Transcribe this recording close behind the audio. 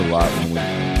lot when we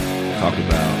talk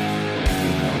about,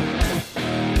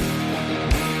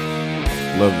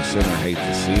 love the sinner, hate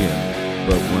the sin,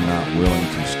 but we're not willing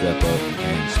to step up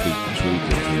and speak the truth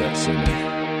into that sinner.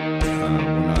 We're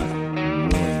not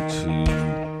willing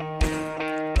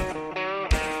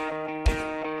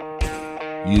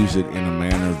to use it in a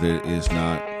manner that is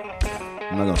not,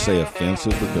 I'm not going to say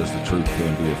offensive, because the truth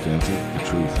can be offensive. The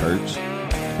truth hurts,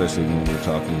 especially when we're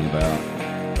talking about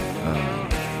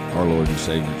our Lord and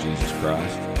Savior Jesus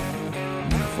Christ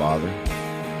and the Father,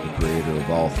 the Creator of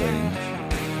all things,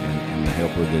 and the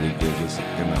helper that He gives us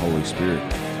in the Holy Spirit.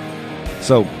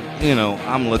 So,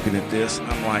 I'm looking at this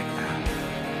and I'm like,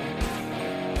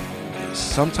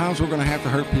 sometimes we're going to have to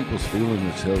hurt people's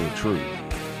feelings to tell the truth.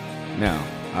 Now,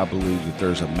 I believe that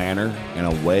there's a manner and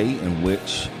a way in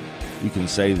which you can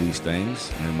say these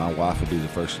things, and my wife will be the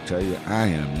first to tell you, I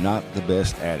am not the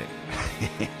best at it.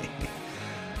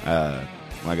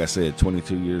 Like I said,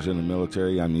 22 years in the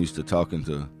military, I'm used to talking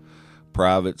to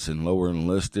privates and lower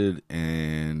enlisted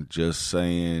and just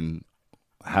saying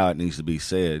how it needs to be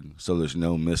said, so there's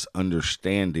no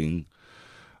misunderstanding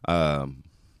of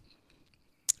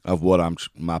what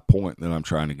my point that I'm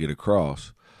trying to get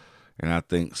across. And I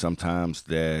think sometimes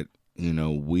that,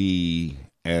 we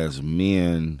as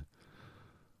men,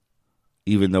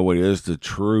 even though it is the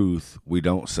truth, we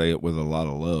don't say it with a lot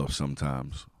of love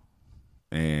sometimes.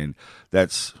 And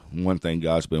that's one thing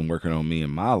God's been working on me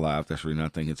in my life. That's the reason I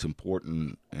think it's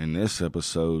important in this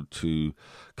episode to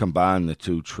combine the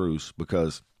two truths,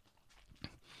 because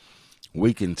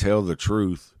we can tell the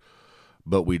truth,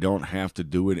 but we don't have to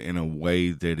do it in a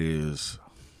way that is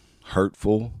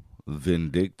hurtful,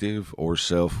 vindictive, or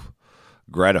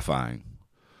self-gratifying.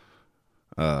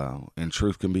 And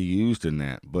truth can be used in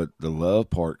that. But the love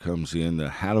part comes in the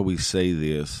how do we say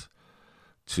this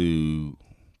to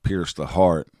pierce the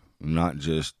heart, not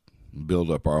just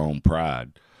build up our own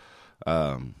pride.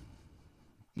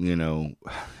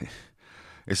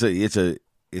 It's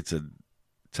a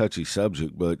touchy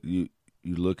subject, but you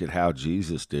look at how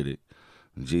Jesus did it.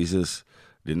 Jesus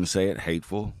didn't say it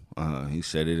hateful. He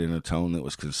said it in a tone that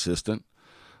was consistent.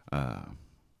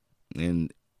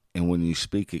 And when you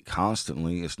speak it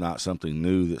constantly, it's not something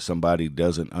new that somebody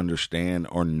doesn't understand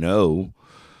or know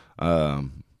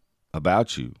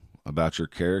about you, about your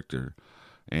character.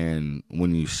 And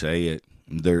when you say it,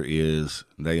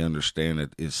 they understand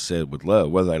that it's said with love.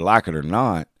 Whether they like it or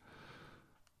not,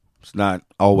 it's not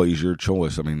always your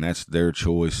choice. I mean, that's their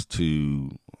choice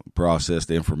to process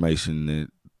the information,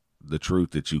 the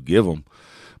truth that you give them.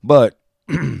 But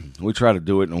we try to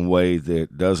do it in a way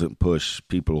that doesn't push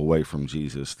people away from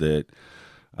Jesus. That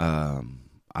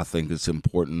I think it's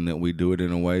important that we do it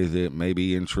in a way that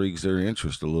maybe intrigues their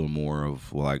interest a little more,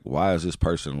 of like, why is this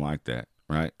person like that,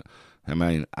 right? I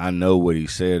mean, I know what he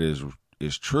said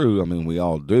is true. I mean, we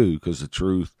all do, because the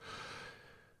truth,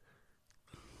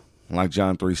 like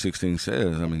John 3:16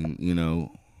 says, I mean,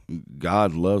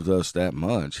 God loved us that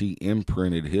much. He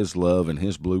imprinted His love and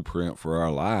His blueprint for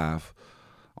our life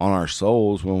on our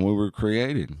souls when we were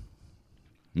created.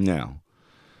 Now,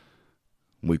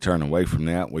 we turn away from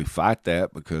that. We fight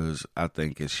that, because I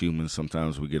think as humans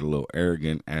sometimes we get a little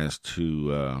arrogant as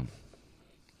to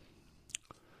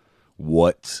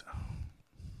what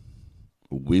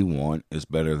we want is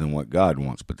better than what God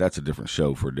wants. But that's a different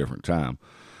show for a different time.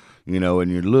 And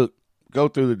you go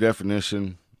through the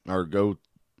definition, or go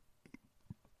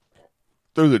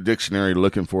through the dictionary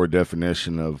looking for a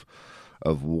definition of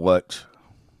what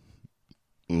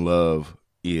love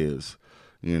is.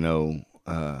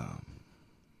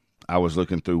 I was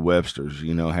looking through Webster's,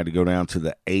 had to go down to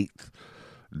the 8th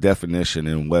definition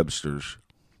in Webster's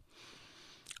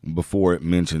before it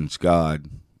mentions God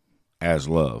as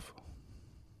love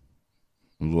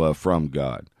from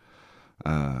God.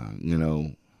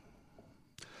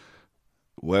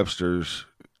 Webster's,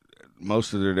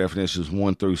 most of their definitions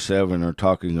 1 through 7 are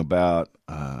talking about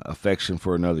affection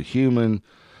for another human,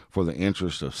 for the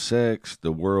interest of sex.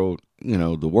 The world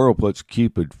puts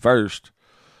Cupid first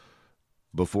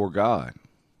before God.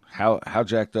 How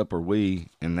jacked up are we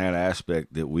in that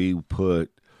aspect that we put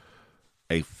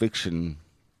a fictional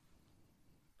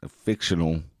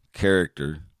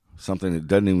character, something that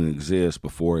doesn't even exist,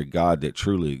 before a God that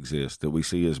truly exists, that we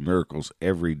see His miracles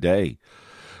every day.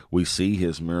 We see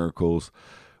His miracles.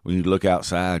 When you look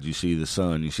outside, you see the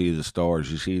sun, you see the stars,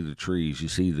 you see the trees, you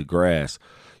see the grass.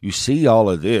 You see all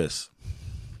of this,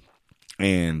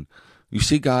 and you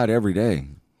see God every day,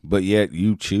 but yet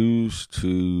you choose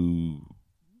to,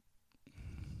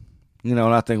 and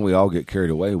I think we all get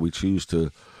carried away. We choose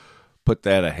to put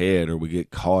that ahead, or we get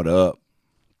caught up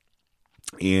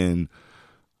in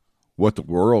what the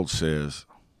world says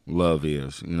love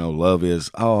is. Love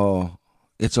is, oh,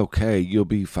 it's okay, you'll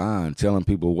be fine, telling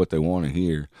people what they want to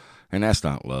hear. And that's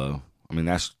not love. I mean,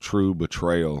 that's true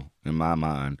betrayal in my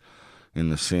mind, in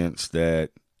the sense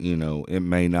that, it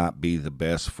may not be the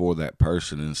best for that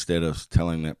person. Instead of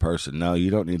telling that person, no,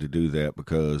 you don't need to do that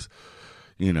because,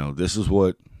 this is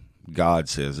what God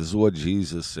says, this is what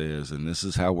Jesus says, and this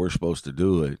is how we're supposed to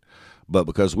do it. But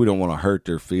because we don't want to hurt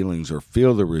their feelings or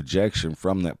feel the rejection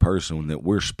from that person that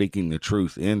we're speaking the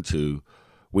truth into,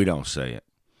 we don't say it.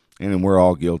 And we're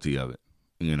all guilty of it,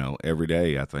 every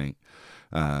day, I think.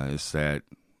 It's that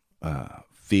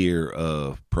fear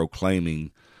of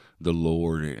proclaiming the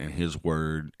Lord and His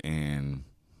Word and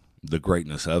the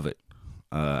greatness of it.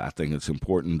 I think it's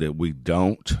important that we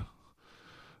don't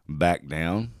back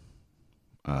down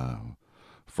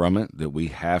from it, that we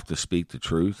have to speak the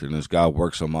truth. And as God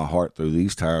works on my heart through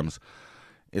these times,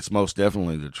 it's most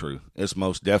definitely the truth. It's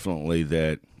most definitely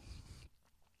that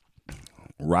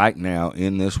right now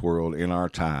in this world, in our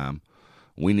time,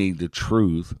 we need the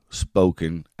truth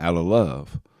spoken out of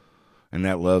love. And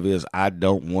that love is, I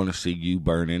don't want to see you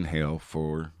burn in hell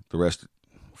for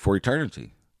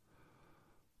eternity.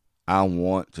 I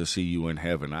want to see you in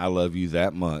heaven. I love you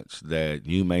that much that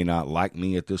you may not like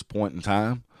me at this point in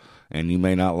time, and you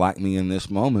may not like me in this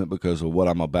moment because of what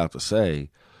I'm about to say.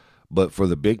 But for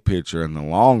the big picture and the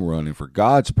long run, and for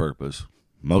God's purpose,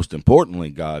 most importantly,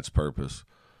 God's purpose,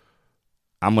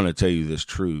 I'm going to tell you this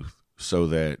truth so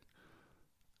that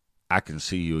I can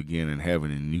see you again in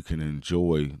heaven and you can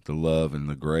enjoy the love and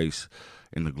the grace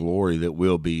and the glory that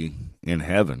will be in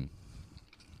heaven.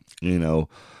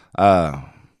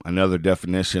 Another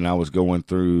definition, I was going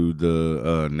through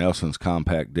the Nelson's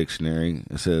Compact Dictionary.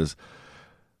 It says,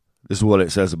 this is what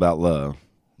it says about love: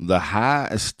 the high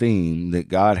esteem that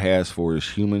God has for His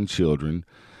human children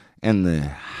and the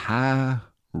high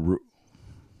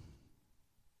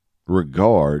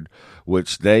regard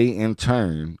which they in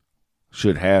turn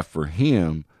should have for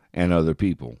Him and other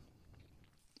people.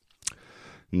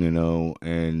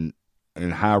 And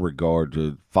in high regard,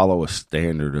 to follow a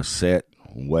standard, a set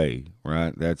way,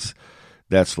 right? That's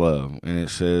love. And it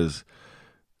says,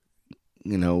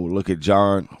 look at 1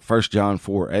 John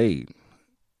 4:8.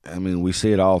 I mean, we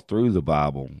see it all through the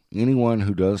Bible. Anyone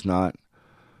who does not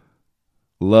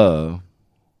love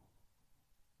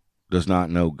does not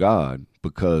know God,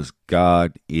 because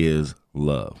God is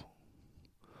love.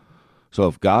 So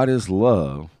if God is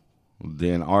love,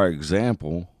 then our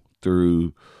example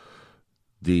through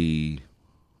the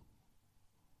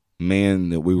man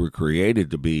that we were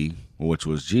created to be, which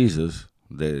was Jesus,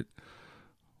 that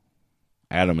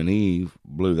Adam and Eve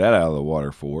blew that out of the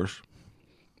water for us,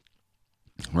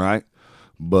 right?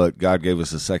 But God gave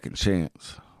us a second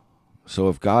chance. So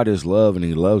if God is love and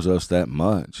He loves us that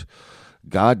much,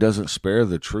 God doesn't spare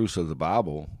the truths of the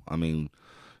Bible. I mean,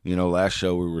 last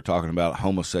show we were talking about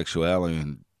homosexuality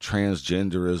and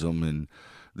transgenderism, and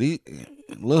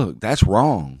look, that's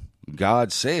wrong.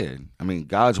 God said,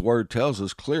 God's word tells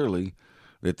us clearly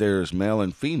that there is male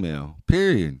and female,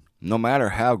 period. No matter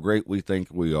how great we think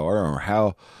we are or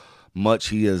how much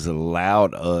He has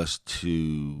allowed us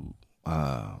to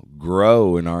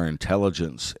grow in our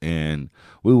intelligence, and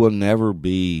we will never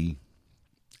be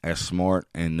as smart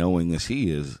and knowing as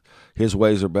He is. His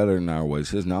ways are better than our ways.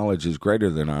 His knowledge is greater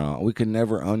than our knowledge. We can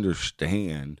never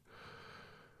understand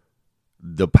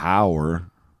the power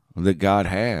that God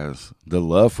has, the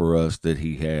love for us that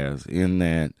He has, in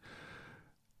that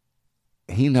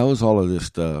He knows all of this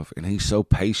stuff, and He's so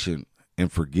patient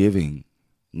and forgiving.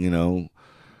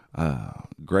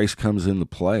 Grace comes into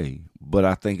play, but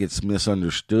I think it's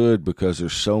misunderstood because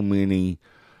there's so many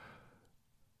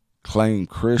claimed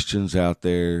Christians out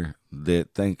there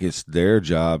that think it's their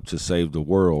job to save the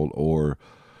world, or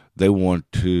they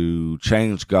want to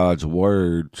change God's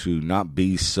word to not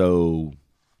be so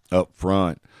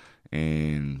upfront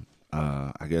and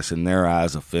I guess in their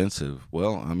eyes offensive.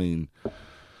 Well,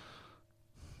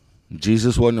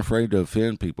 Jesus wasn't afraid to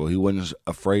offend people. He wasn't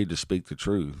afraid to speak the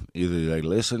truth. Either they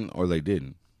listened or they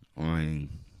didn't. And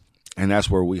that's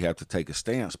where we have to take a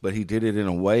stance. But He did it in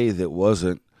a way that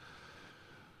wasn't,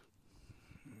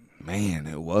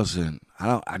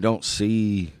 I don't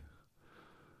see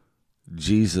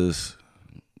Jesus.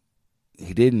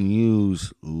 He didn't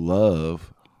use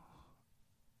love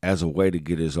as a way to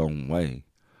get His own way.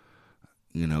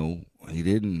 He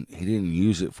didn't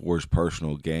use it for His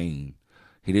personal gain.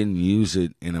 He didn't use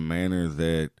it in a manner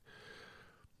that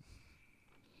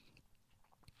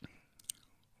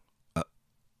I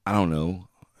don't know.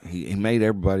 He made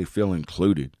everybody feel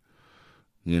included,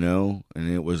 and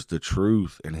it was the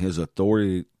truth and His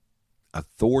authority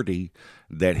authority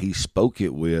that he spoke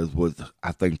it with was,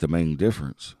 I think, the main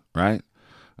difference, right?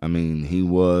 I mean, he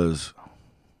was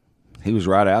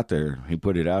right out there. He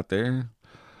put it out there.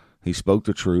 He spoke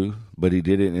the truth, but he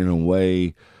did it in a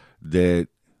way that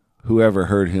whoever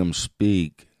heard him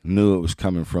speak knew it was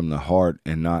coming from the heart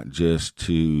and not just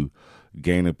to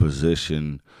gain a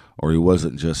position, or he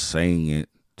wasn't just saying it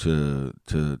to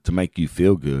make you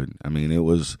feel good. I mean, it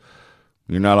was,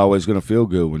 you're not always going to feel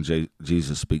good when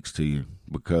Jesus speaks to you,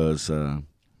 because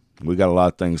we got a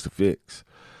lot of things to fix.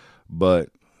 But,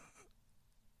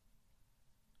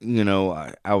 you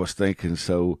know, I was thinking,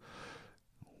 so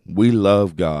we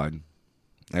love God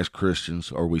as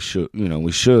Christians, or we should,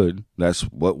 we should. That's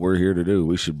what we're here to do.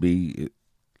 We should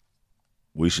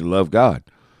love God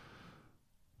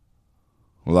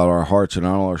with all our hearts and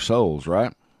all our souls,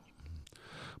 right?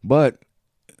 But,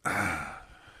 and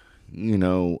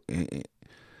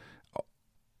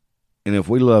if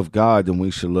we love God, then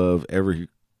we should love every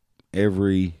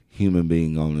human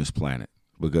being on this planet,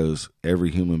 because every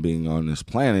human being on this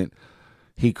planet,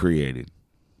 he created.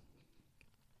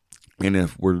 And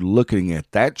if we're looking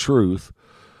at that truth,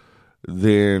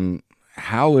 then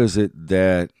how is it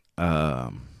that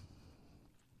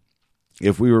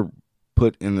if we were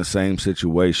put in the same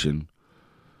situation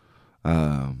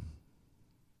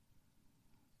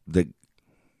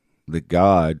that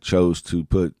God chose to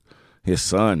put his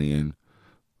son in,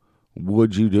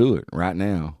 would you do it right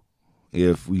now?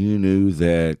 If you knew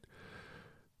that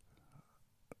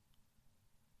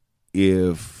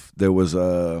if there was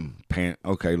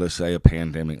let's say a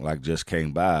pandemic like just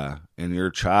came by, and your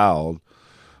child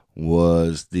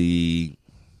was his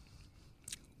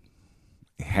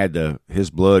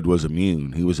blood was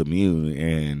immune. He was immune,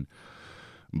 and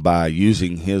by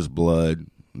using his blood,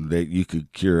 that you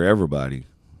could cure everybody.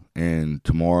 And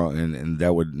tomorrow, and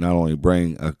that would not only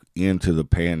bring an end to the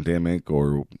pandemic,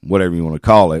 or whatever you want to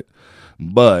call it,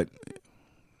 but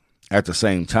at the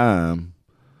same time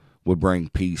would bring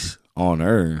peace on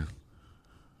earth.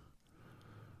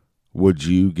 Would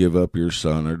you give up your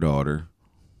son or daughter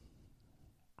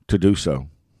to do so?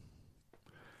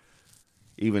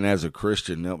 Even as a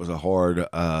Christian, that was a hard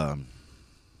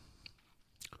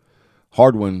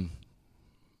one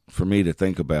for me to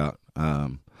think about.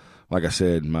 Like I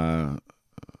said, our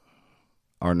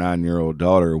 9-year-old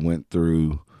daughter went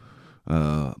through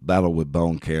battle with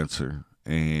bone cancer,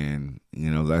 and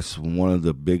that's one of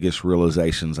the biggest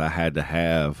realizations I had to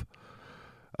have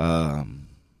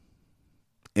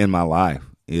in my life,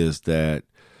 is that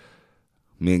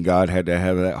me and God had to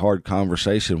have that hard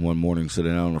conversation one morning,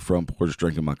 sitting out on the front porch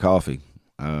drinking my coffee.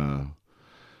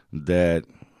 That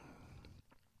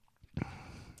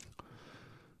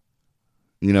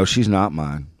she's not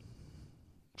mine.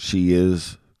 She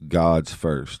is God's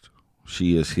first.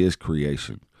 She is his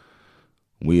creation.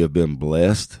 We have been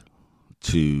blessed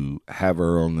to have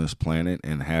her on this planet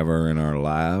and have her in our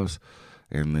lives.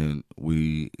 And then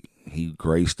he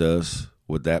graced us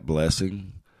with that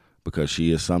blessing, because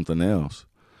she is something else.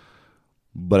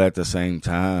 But at the same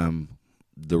time,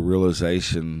 the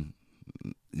realization,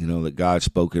 that God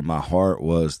spoke in my heart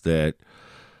was that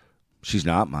she's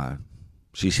not mine.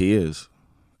 She's his,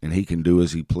 and he can do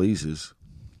as he pleases.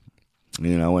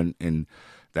 And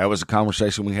that was a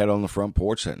conversation we had on the front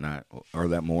porch that night, or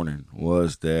that morning,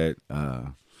 was that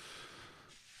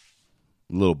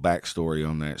little backstory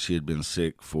on that. She had been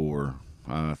sick for,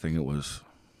 I think it was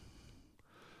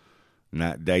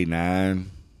day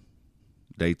 9,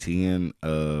 day 10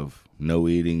 of no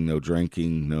eating, no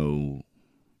drinking, no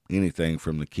anything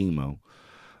from the chemo.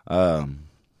 And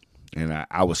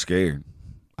I was scared.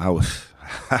 I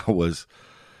was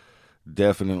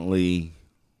definitely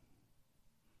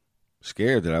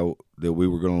scared that we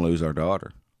were going to lose our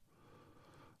daughter.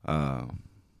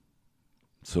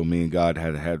 So me and God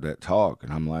had to have that talk,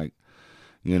 and I'm like,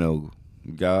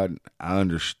 God, I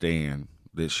understand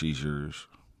that she's yours,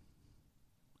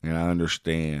 and I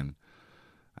understand.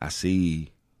 I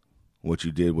see what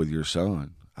you did with your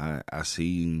son. I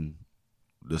see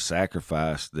the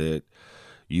sacrifice that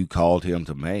you called him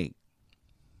to make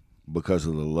because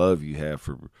of the love you have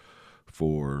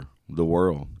for the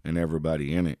world and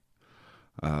everybody in it.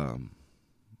 I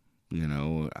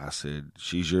said,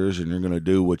 she's yours, and you're going to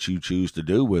do what you choose to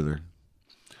do with her.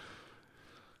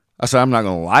 I said, I'm not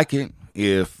going to like it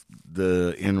if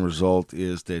the end result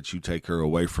is that you take her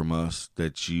away from us,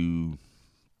 that you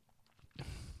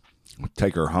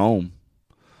take her home.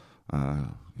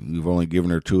 You've only given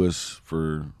her to us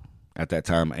for, at that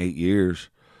time, 8 years,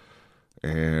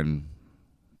 and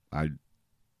I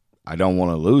don't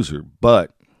want to lose her,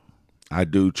 but I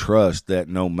do trust that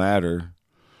no matter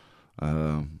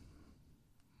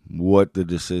what the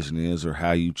decision is or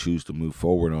how you choose to move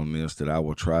forward on this, that I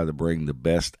will try to bring the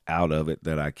best out of it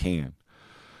that I can,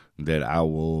 that I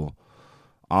will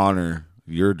honor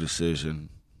your decision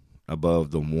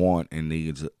above the want and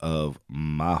needs of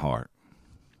my heart.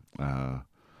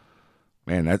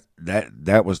 Man,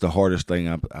 that was the hardest thing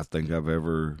I think I've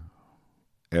ever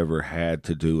had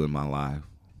to do in my life.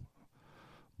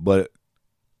 But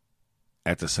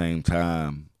at the same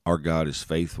time, our God is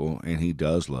faithful and he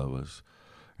does love us.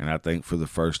 And I think for the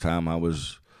first time I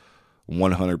was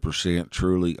 100%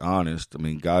 truly honest. I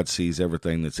mean, God sees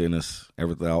everything that's in us,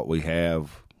 every thought we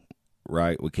have,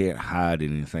 right? We can't hide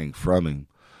anything from him.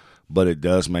 But it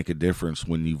does make a difference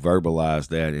when you verbalize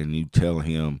that and you tell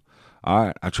him, all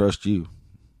right, I trust you.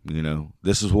 You know,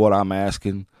 this is what I'm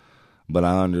asking, but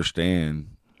I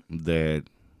understand that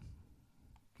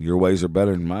your ways are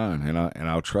better than mine, and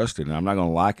I'll trust it. And I'm not going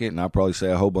to like it, and I'll probably say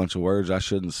a whole bunch of words I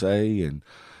shouldn't say and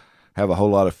have a whole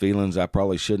lot of feelings I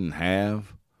probably shouldn't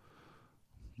have.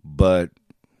 But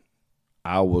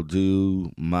I will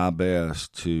do my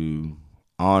best to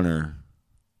honor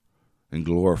and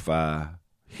glorify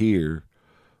here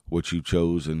what you've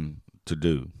chosen to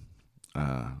do.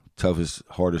 Toughest,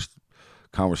 hardest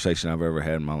conversation I've ever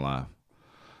had in my life.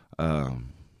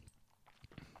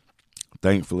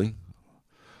 Thankfully,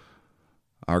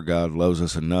 our God loves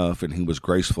us enough, and he was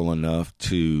graceful enough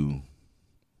to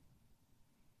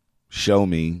show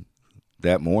me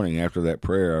that morning after that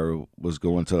prayer. I was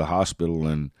going to the hospital,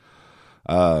 and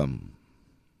I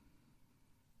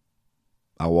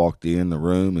walked in the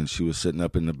room, and she was sitting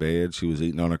up in the bed. She was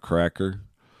eating on a cracker,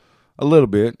 a little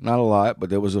bit, not a lot,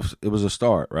 but it was a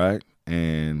start, right?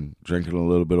 And drinking a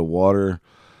little bit of water.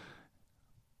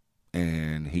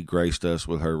 And he graced us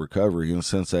with her recovery. And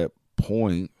since that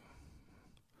point,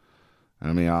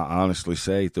 I mean, I honestly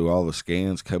say through all the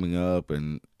scans coming up,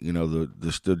 and you know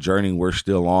the journey we're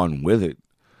still on with it,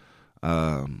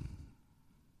 I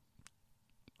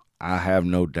have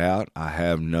no doubt.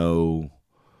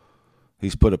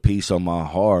 He's put a piece on my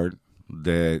heart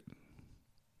that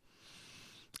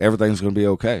everything's going to be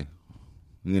okay.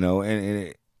 You know,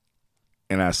 and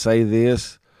I say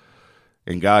this,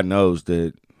 and God knows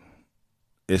that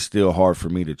it's still hard for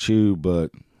me to chew,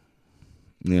 but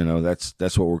you know,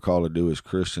 that's what we're called to do as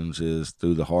Christians, is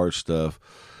through the hard stuff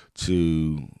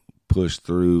to push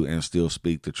through and still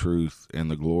speak the truth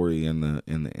and the glory and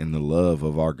the love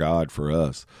of our God for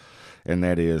us. And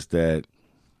that is that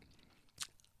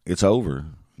it's over.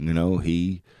 You know,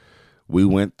 we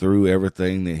went through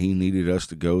everything that he needed us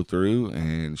to go through,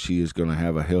 and she is going to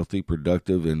have a healthy,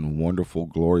 productive, and wonderful,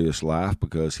 glorious life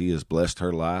because he has blessed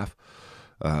her life,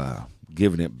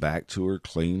 giving it back to her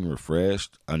clean,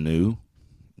 refreshed, anew,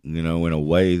 you know, in a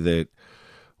way that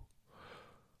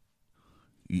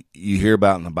you hear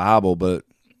about in the Bible. But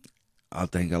I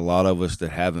think a lot of us that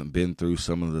haven't been through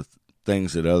some of the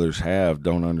things that others have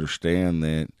don't understand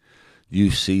that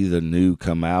you see the new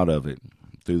come out of it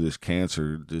through this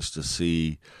cancer, just to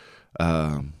see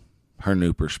her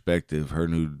new perspective, her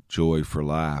new joy for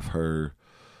life, her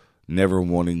never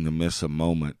wanting to miss a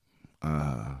moment.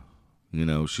 You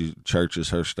know, church is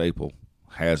her staple,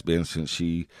 has been since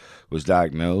she was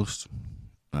diagnosed.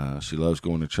 She loves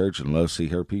going to church and loves to see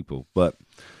her people. But,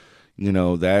 you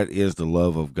know, that is the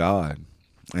love of God.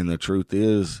 And the truth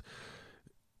is,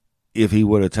 if he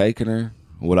would have taken her,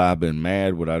 would I have been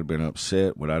mad? Would I have been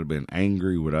upset? Would I have been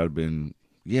angry? Would I have been,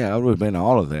 I would have been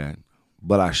all of that.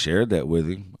 But I shared that with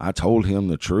him. I told him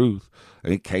the truth.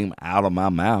 And it came out of my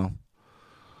mouth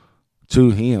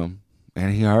to him.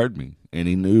 And he heard me. And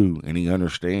he knew. And he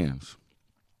understands.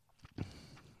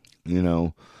 You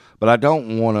know. But I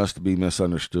don't want us to be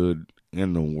misunderstood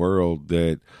in the world,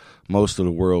 that most of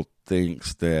the world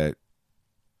thinks that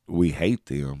we hate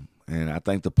them. And I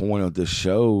think the point of this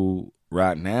show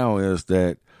right now is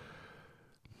that,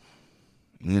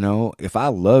 you know, if I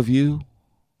love you,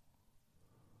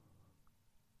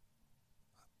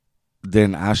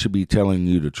 then I should be telling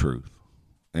you the truth.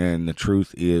 And the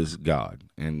truth is God.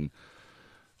 And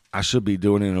I should be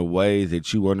doing it in a way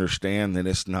that you understand that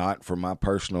it's not for my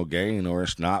personal gain or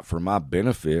it's not for my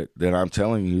benefit that I'm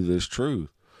telling you this truth.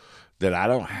 That I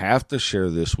don't have to share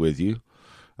this with you.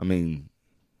 I mean,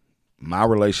 my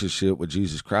relationship with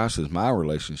Jesus Christ is my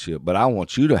relationship, but I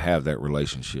want you to have that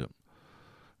relationship.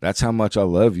 That's how much I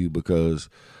love you, because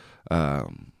I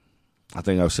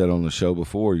think I've said on the show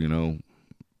before, you know,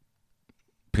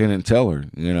 Penn and Teller,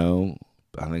 you know,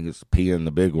 I think it's P and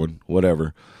the big one,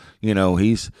 whatever. You know,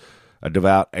 he's a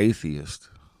devout atheist.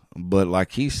 But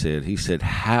like he said,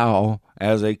 how,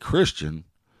 as a Christian,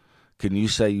 can you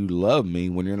say you love me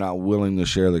when you're not willing to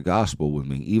share the gospel with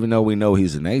me? Even though we know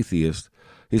he's an atheist,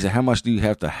 He said, how much do you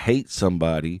have to hate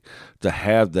somebody to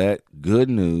have that good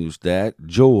news, that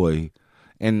joy,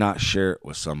 and not share it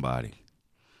with somebody?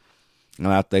 And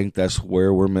I think that's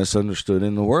where we're misunderstood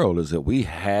in the world, is that we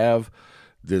have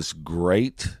this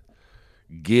great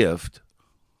gift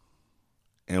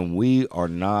and we are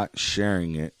not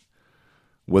sharing it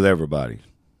with everybody.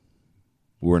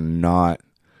 We're not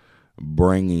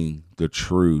bringing the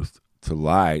truth to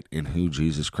light in who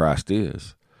Jesus Christ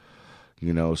is.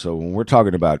 So when we're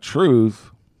talking about truth,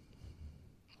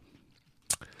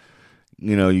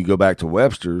 you go back to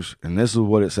Webster's, and this is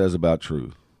what it says about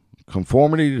truth.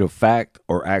 Conformity to fact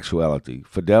or actuality,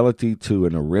 fidelity to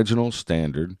an original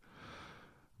standard,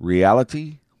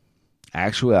 reality,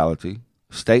 actuality,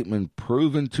 statement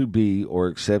proven to be or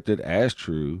accepted as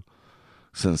true,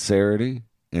 sincerity,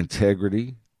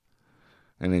 integrity,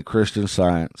 and in Christian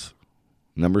Science,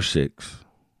 number 6,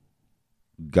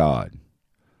 God.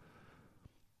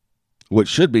 Which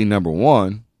should be number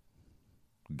 1,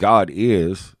 God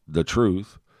is the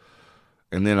truth,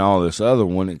 and then all this other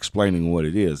one explaining what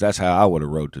it is. That's how I would have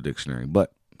wrote the dictionary,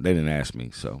 but they didn't ask me,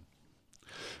 so.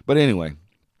 But anyway,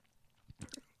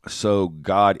 so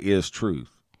God is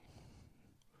truth.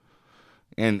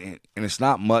 And it's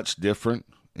not much different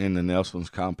in the Nelson's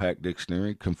Compact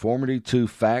Dictionary. Conformity to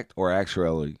fact or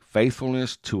actuality,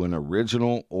 faithfulness to an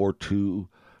original or to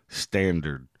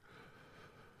standard.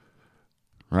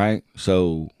 Right?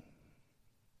 So,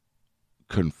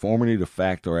 conformity to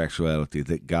fact or actuality,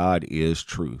 that God is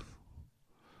truth.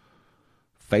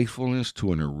 Faithfulness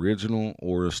to an original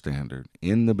or a standard.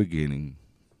 In the beginning,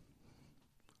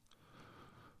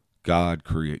 God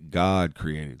created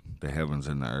the heavens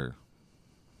and the earth.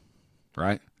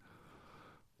 Right?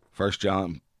 1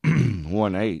 John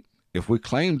 1:8. If we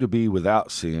claim to be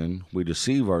without sin, we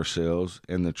deceive ourselves,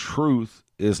 and the truth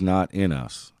is not in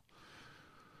us.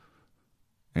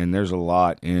 And there's a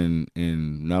lot in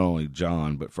not only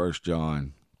John, but 1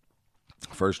 John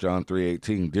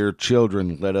 3:18. Dear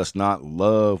children, let us not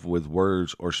love with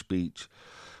words or speech,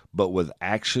 but with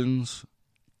actions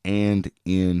and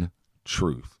in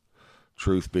truth.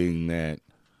 Truth being that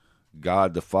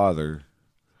God the Father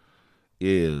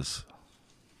is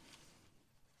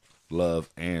love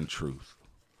and truth.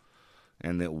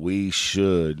 And that we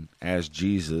should, as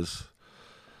Jesus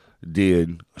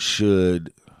did,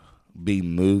 should be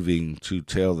moving to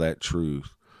tell that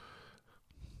truth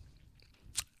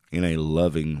in a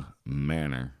loving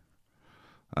manner.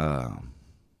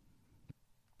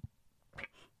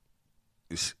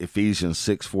 Ephesians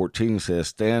 6:14 says,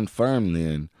 stand firm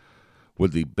then,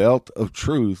 with the belt of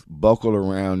truth buckled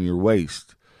around your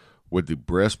waist, with the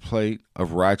breastplate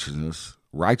of righteousness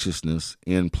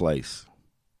in place.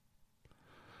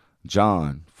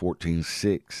 John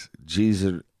 14:6,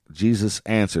 Jesus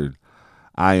answered,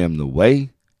 I am the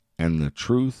way and the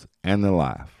truth and the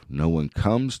life. No one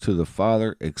comes to the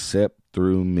Father except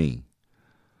through me.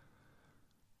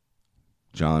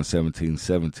 John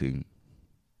 17:17,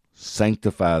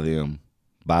 sanctify them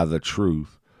by the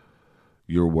truth.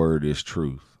 Your word is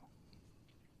truth.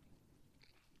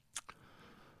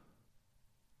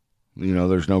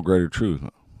 There's no greater truth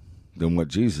than what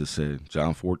Jesus said.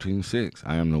 John 14:6,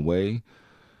 I am the way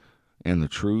and the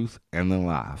truth and the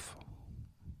life.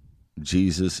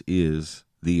 Jesus is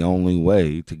the only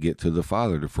way to get to the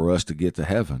Father, for us to get to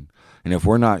heaven. And if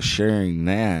we're not sharing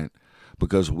that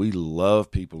because we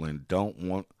love people and don't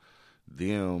want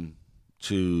them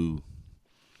to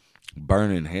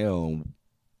burn in hell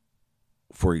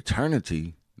for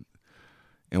eternity,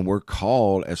 and we're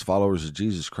called as followers of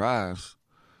Jesus Christ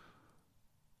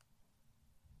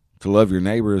to love your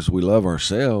neighbor as we love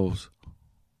ourselves.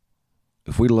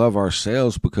 If we love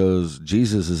ourselves because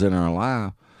Jesus is in our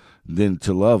life, then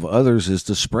to love others is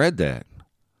to spread that.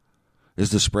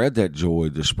 Is to spread that joy,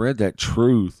 to spread that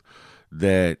truth,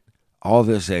 that all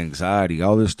this anxiety,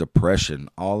 all this depression,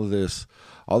 all these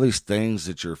things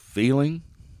that you're feeling,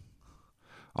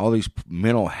 all these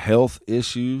mental health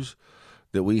issues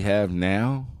that we have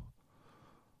now,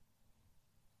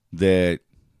 that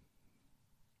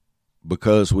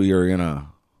because we are in a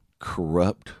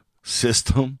corrupt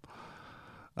system,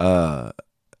 want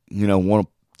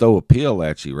to throw a pill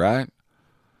at you, right?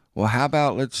 Well, how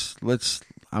about let's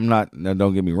now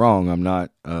don't get me wrong, I'm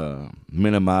not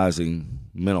minimizing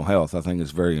mental health. I think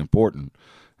it's very important.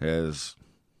 As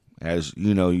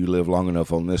you live long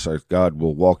enough on this earth, God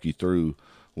will walk you through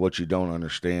what you don't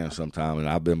understand sometime. And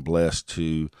I've been blessed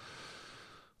to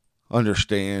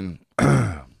understand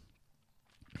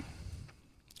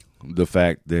the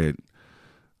fact that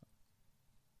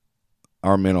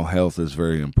our mental health is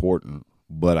very important.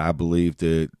 But I believe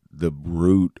that the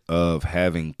root of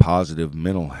having positive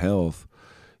mental health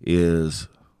is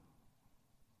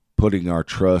putting our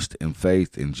trust and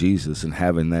faith in Jesus and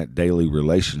having that daily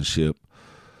relationship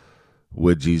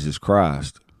with Jesus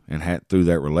Christ, and through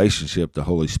that relationship, the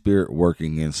Holy Spirit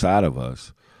working inside of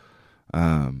us.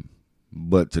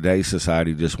 But today's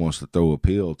society just wants to throw a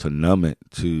pill to numb it,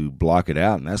 to block it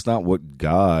out, and that's not what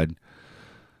God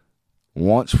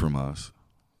wants from us.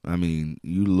 I mean,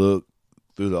 you look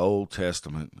through the Old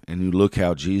Testament and you look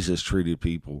how Jesus treated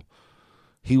people.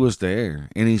 He was there,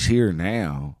 and he's here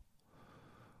now.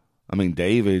 I mean,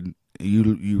 David,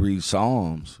 you read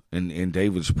Psalms and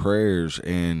David's prayers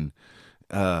and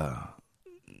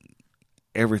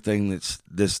everything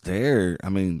that's there. I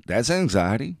mean, that's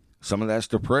anxiety. Some of that's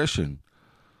depression.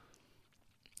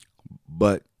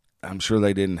 But I'm sure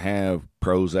they didn't have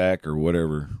Prozac or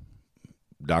whatever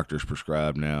doctors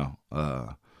prescribe now.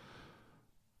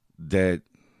 That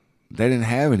they didn't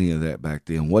have any of that back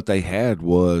then. What they had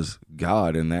was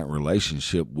God and that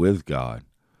relationship with God,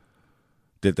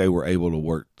 that they were able to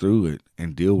work through it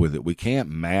and deal with it. We can't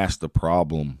mask the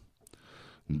problem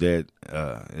that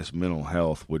is mental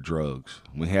health with drugs.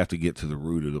 We have to get to the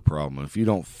root of the problem. If you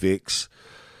don't fix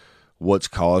what's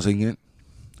causing it,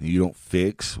 you don't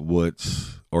fix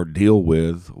or deal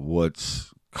with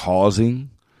what's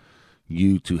causing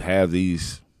you to have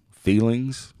these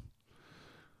feelings,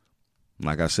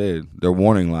 like I said, they're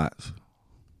warning lights.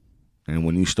 And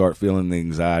when you start feeling the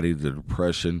anxiety, the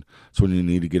depression, that's when you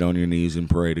need to get on your knees and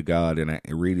pray to God and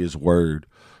read His Word.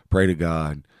 Pray to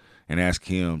God and ask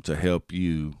Him to help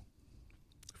you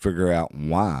figure out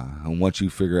why. And once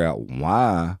you figure out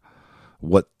why,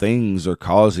 what things are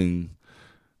causing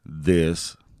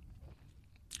this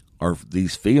or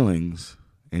these feelings,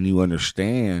 and you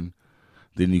understand,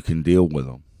 then you can deal with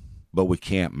them. But we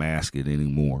can't mask it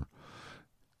anymore.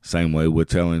 Same way with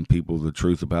telling people the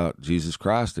truth about Jesus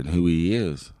Christ and who He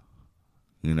is.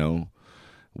 You know,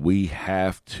 we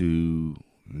have to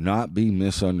not be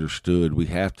misunderstood. We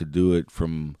have to do it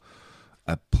from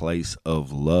a place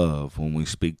of love when we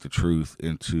speak the truth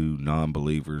into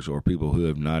non-believers or people who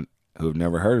have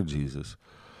never heard of Jesus.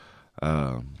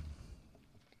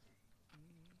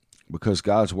 Because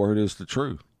God's Word is the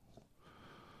truth.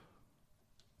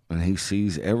 And He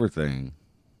sees everything.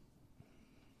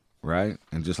 Right?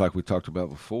 And just like we talked about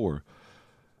before,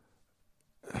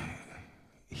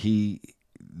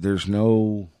 there's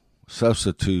no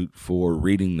substitute for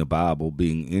reading the Bible,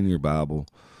 being in your Bible,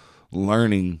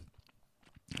 learning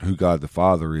who God the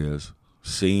Father is,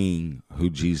 seeing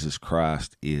who Jesus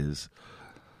Christ is,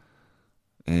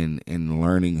 and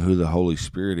learning who the Holy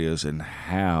Spirit is and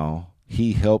how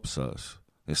He helps us.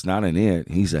 It's not an it,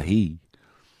 He's a He.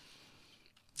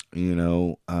 You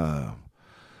know,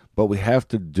 but we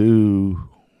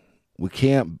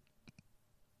can't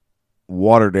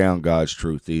water down God's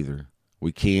truth either.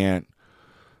 We can't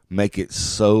make it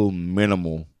so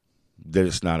minimal that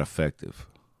it's not effective.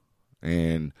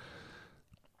 And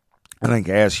I think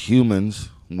as humans,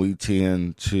 we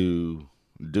tend to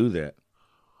do that.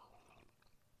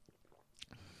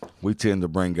 We tend to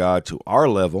bring God to our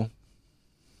level,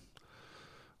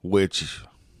 which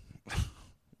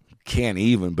can't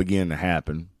even begin to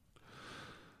happen.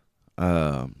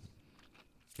 And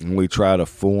we try to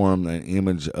form an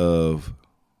image of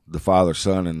the Father,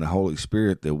 Son, and the Holy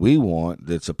Spirit that we want,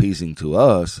 that's appeasing to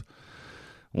us,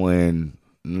 when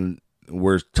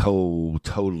we're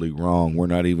totally wrong. We're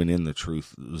not even in the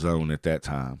truth zone at that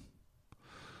time.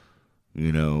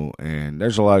 You know, and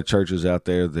there's a lot of churches out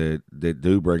there that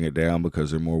do bring it down because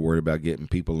they're more worried about getting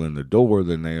people in the door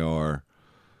than they are,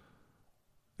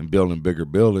 and building bigger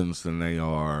buildings than they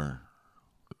are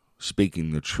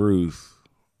speaking the truth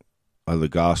of the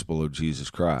gospel of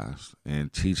Jesus Christ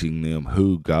and teaching them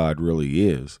who God really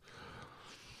is.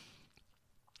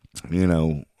 You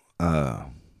know,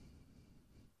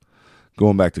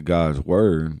 going back to God's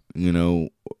Word, you know,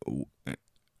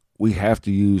 we have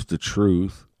to use the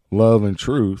truth, love and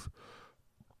truth,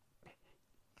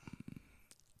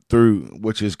 through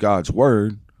which is God's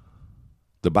Word,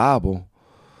 the Bible,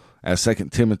 as 2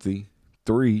 Timothy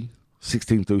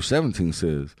 3:16 through 17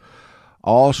 says.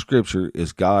 All Scripture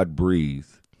is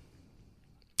God-breathed.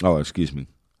 All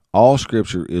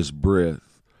Scripture is breathed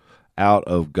out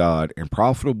of God and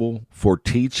profitable for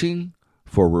teaching,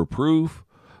 for reproof,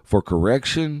 for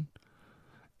correction,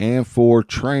 and for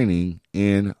training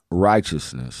in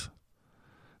righteousness,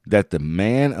 that the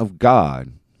man of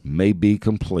God may be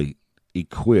complete,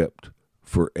 equipped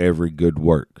for every good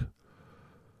work.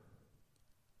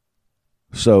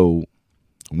 So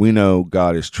we know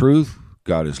God is truth,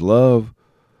 God is love.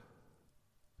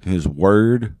 His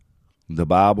Word, the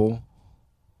Bible,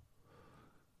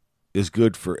 is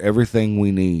good for everything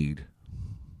we need.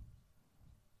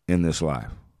 in this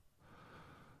life.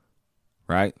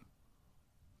 Right?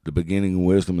 The beginning of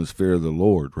wisdom is fear of the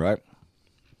Lord, right?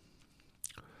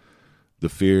 The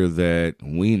fear that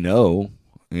we know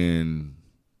and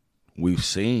we've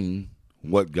seen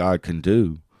what God can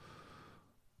do.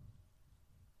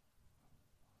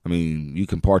 I mean, you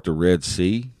can part the Red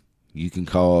Sea. You can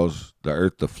cause the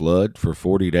earth to flood for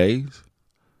 40 days.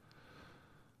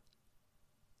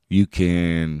 You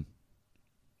can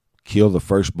kill the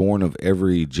firstborn of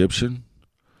every Egyptian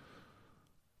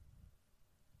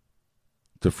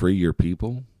to free your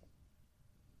people.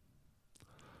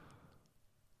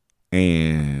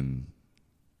 And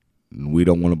we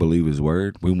don't want to believe his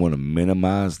word. We want to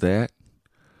minimize that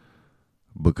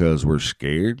because we're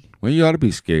scared. Well, you ought to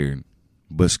be scared,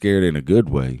 but scared in a good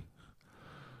way.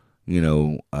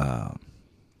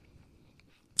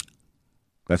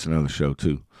 That's another show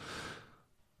too.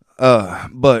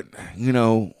 But,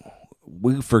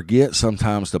 we forget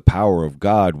sometimes the power of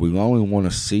God. We only want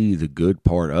to see the good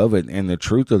part of it. And the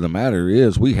truth of the matter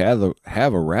is we have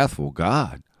a wrathful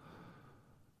God.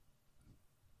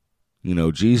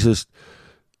 Jesus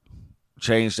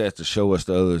changed that to show us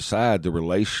the other side, the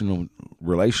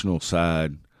relational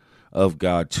side of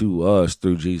God to us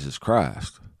through Jesus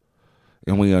Christ.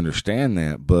 And we understand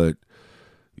that, but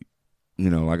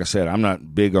like I said, I'm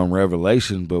not big on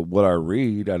Revelation, but what I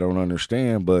read, I don't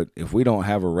understand. But if we don't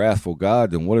have a wrathful God,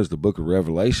 then what is the book of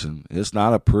Revelation? It's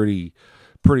not a pretty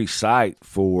sight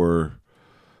for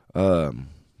the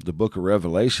book of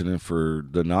Revelation, and for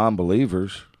the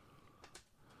non-believers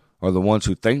or the ones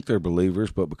who think they're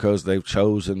believers, but because they've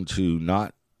chosen to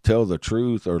not tell the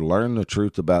truth or learn the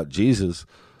truth about Jesus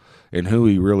and who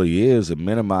he really is and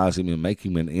minimize him and make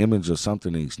him an image of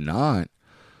something he's not,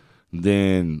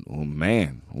 then,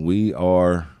 man, we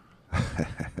are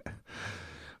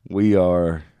we're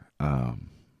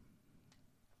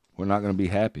not going to be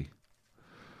happy.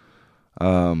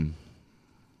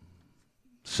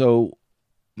 So,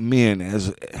 men,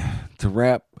 as to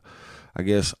wrap, I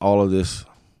guess, all of this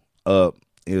up,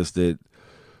 is that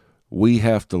we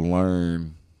have to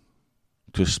learn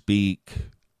to speak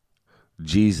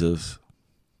Jesus,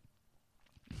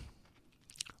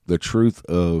 the truth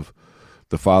of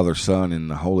the Father, Son, and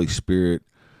the Holy Spirit,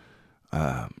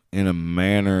 in a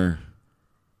manner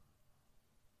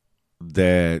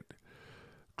that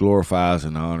glorifies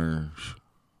and honors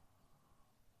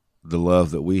the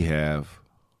love that we have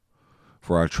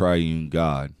for our triune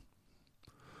God.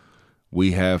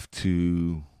 We have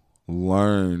to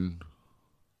learn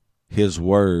his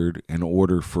word in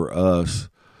order for us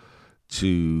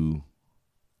to,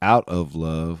 out of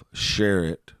love, share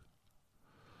it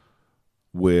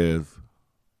with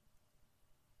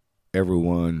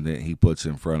everyone that he puts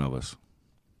in front of us.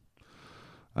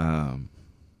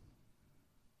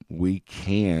 We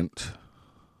can't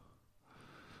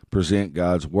present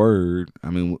God's word. I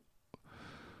mean,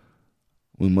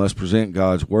 we must present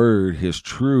God's word, his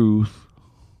truth,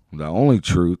 the only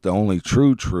true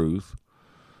truth.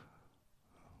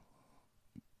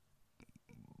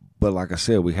 But like I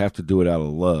said, we have to do it out of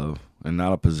love and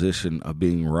not a position of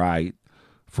being right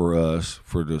for us,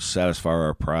 to satisfy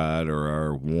our pride or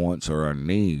our wants or our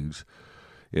needs.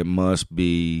 It must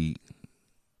be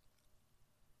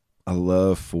a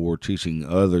love for teaching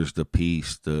others the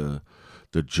peace, the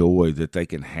joy that they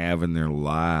can have in their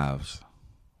lives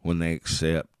when they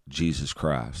accept Jesus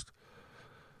Christ.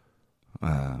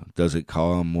 Does it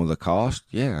come with a cost?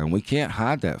 Yeah, and we can't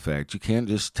hide that fact. You can't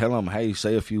just tell them, hey,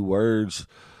 say a few words.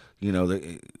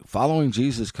 Following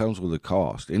Jesus comes with a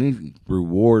cost. Any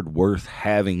reward worth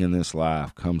having in this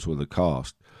life comes with a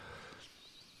cost.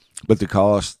 But the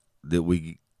cost that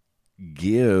we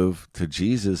give to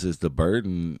Jesus is the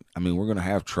burden. I mean, we're going to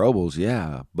have troubles,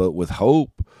 yeah, but with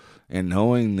hope and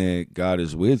knowing that God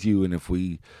is with you. And if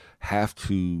we have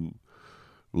to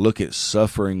look at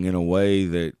suffering in a way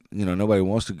that, nobody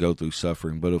wants to go through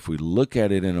suffering, but if we look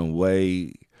at it in a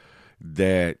way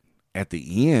that at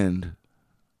the end,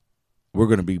 we're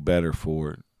going to be better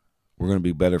for it. We're going to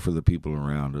be better for the people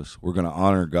around us. We're going to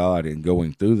honor God in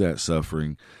going through that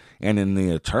suffering. And in the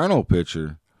eternal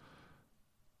picture,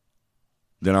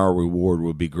 then our reward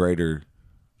will be greater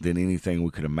than anything we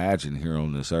could imagine here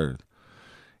on this earth.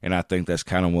 And I think that's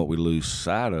kind of what we lose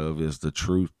sight of, is the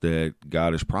truth that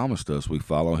God has promised us. We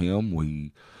follow him.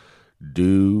 We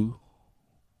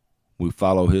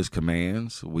follow his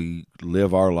commands. We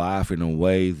live our life in a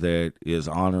way that is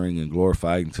honoring and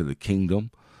glorifying to the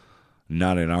kingdom,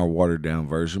 not in our watered down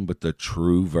version, but the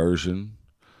true version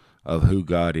of who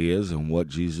God is and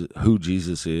who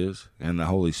Jesus is, and the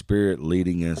Holy Spirit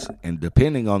leading us, and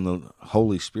depending on the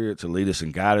Holy Spirit to lead us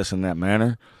and guide us in that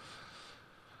manner,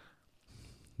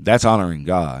 that's honoring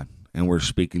God, and we're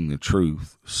speaking the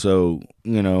truth. So,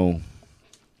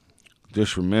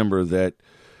 just remember that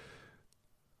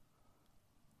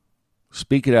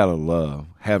speak it out of love.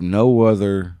 Have no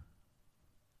other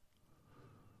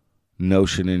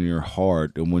notion in your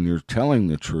heart, and when you're telling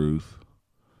the truth,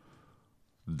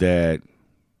 that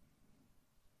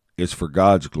it's for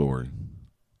God's glory.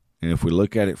 And if we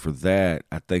look at it for that,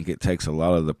 I think it takes a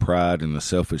lot of the pride and the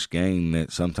selfish gain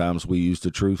that sometimes we use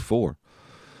the truth for.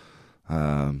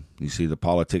 You see the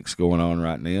politics going on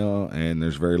right now, and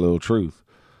there's very little truth.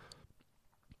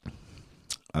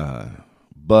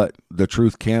 But the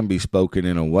truth can be spoken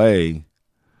in a way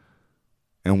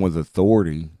and with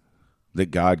authority that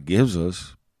God gives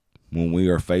us when we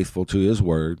are faithful to His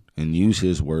Word and use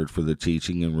His Word for the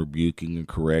teaching and rebuking and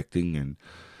correcting and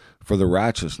for the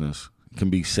righteousness. It can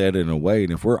be said in a way,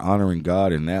 and if we're honoring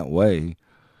God in that way,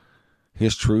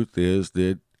 His truth is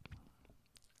that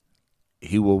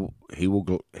it will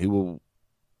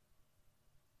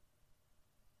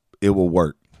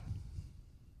work.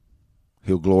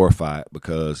 He'll glorify it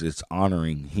because it's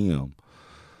honoring Him.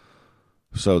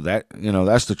 So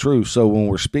that's the truth. So when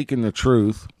we're speaking the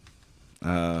truth,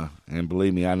 and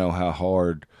believe me, I know how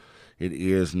hard it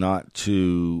is not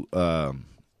to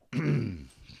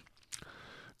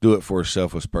do it for a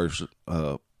selfish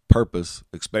purpose,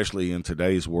 especially in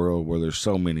today's world where there's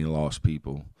so many lost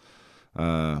people,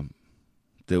 that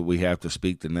we have to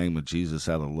speak the name of Jesus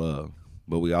out of love.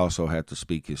 But we also have to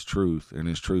speak His truth, and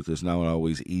His truth is not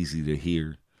always easy to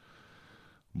hear.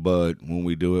 But when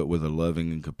we do it with a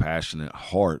loving and compassionate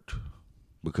heart,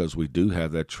 because we do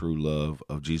have that true love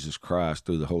of Jesus Christ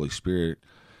through the Holy Spirit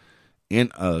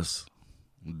in us,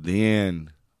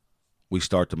 then we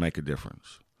start to make a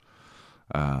difference.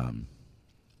 And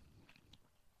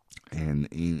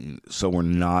so we're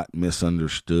not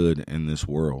misunderstood in this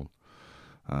world.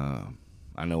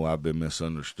 I know I've been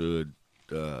misunderstood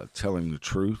telling the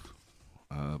truth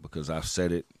because I've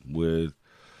said it with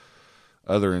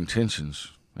other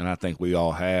intentions, and I think we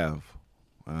all have.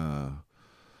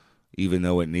 Even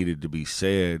though it needed to be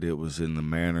said, it was in the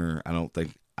manner,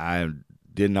 I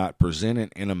did not present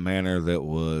it in a manner that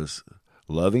was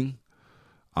loving,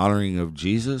 honoring of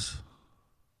Jesus,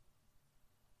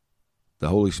 the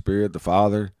Holy Spirit, the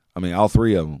Father. I mean, all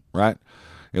three of them, right?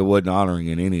 It wasn't honoring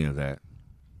in any of that.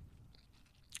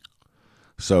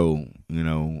 So,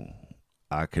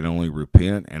 I can only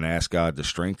repent and ask God to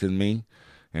strengthen me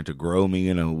and to grow me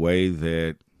in a way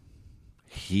that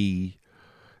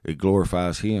it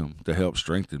glorifies Him, to help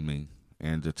strengthen me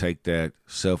and to take that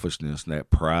selfishness and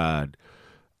that pride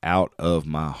out of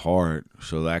my heart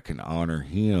so that I can honor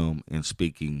Him in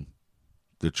speaking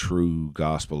the true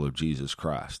gospel of Jesus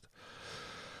Christ.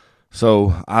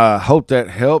 So I hope that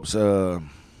helps.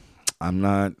 I'm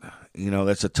not,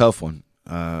 that's a tough one.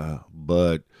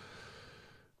 But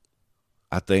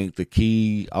I think the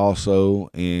key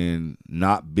also in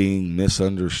not being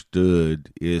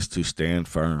misunderstood is to stand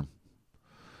firm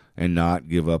and not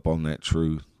give up on that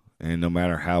truth. And no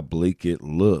matter how bleak it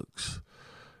looks,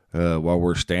 while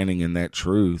we're standing in that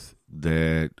truth,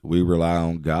 that we rely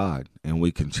on God and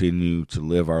we continue to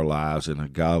live our lives in a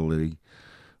godly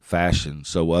fashion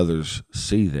so others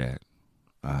see that.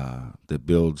 That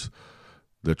builds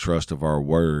the trust of our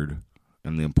word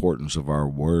and the importance of our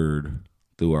word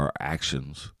through our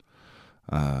actions,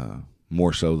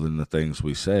 more so than the things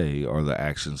we say or the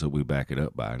actions that we back it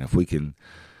up by. And if we can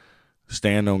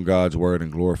stand on God's word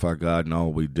and glorify God in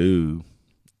all we do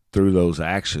through those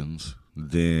actions,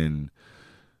 then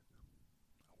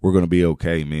we're going to be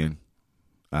okay, man.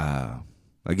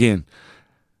 Again,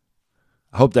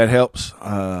 I hope that helps.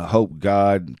 Hope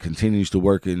God continues to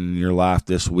work in your life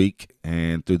this week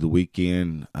and through the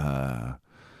weekend, and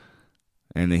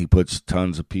that He puts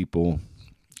tons of people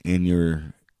in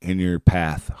your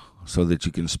path so that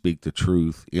you can speak the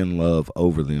truth in love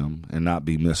over them and not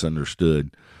be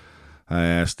misunderstood. I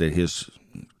ask that His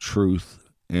truth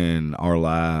in our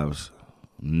lives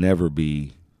never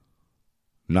be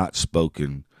not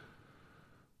spoken,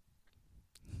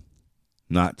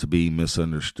 not to be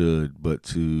misunderstood, but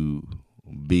to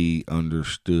be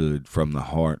understood from the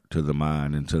heart to the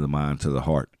mind and to the mind to the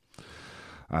heart.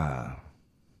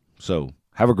 So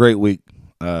have a great week,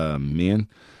 men.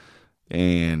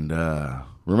 And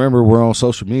remember, we're on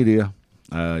social media.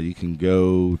 You can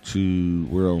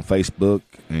we're on Facebook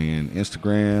and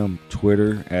Instagram,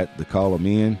 Twitter at The Call of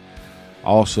Men.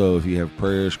 Also, if you have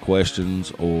prayers,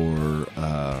 questions, or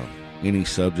any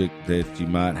subject that you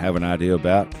might have an idea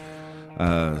about,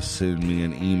 send me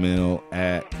an email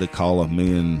at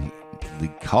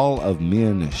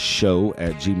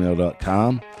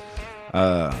thecallofmenshow@gmail.com.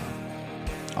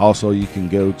 Also, you can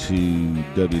go to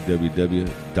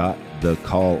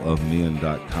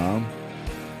www.thecallofmen.com.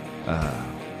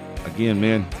 Again,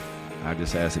 men, I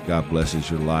just ask that God blesses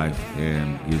your life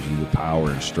and gives you the power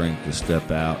and strength to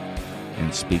step out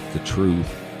and speak the truth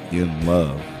in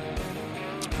love.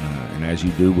 And as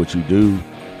you do what you do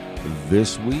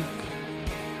this week,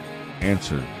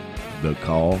 answer the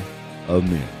call of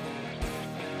men.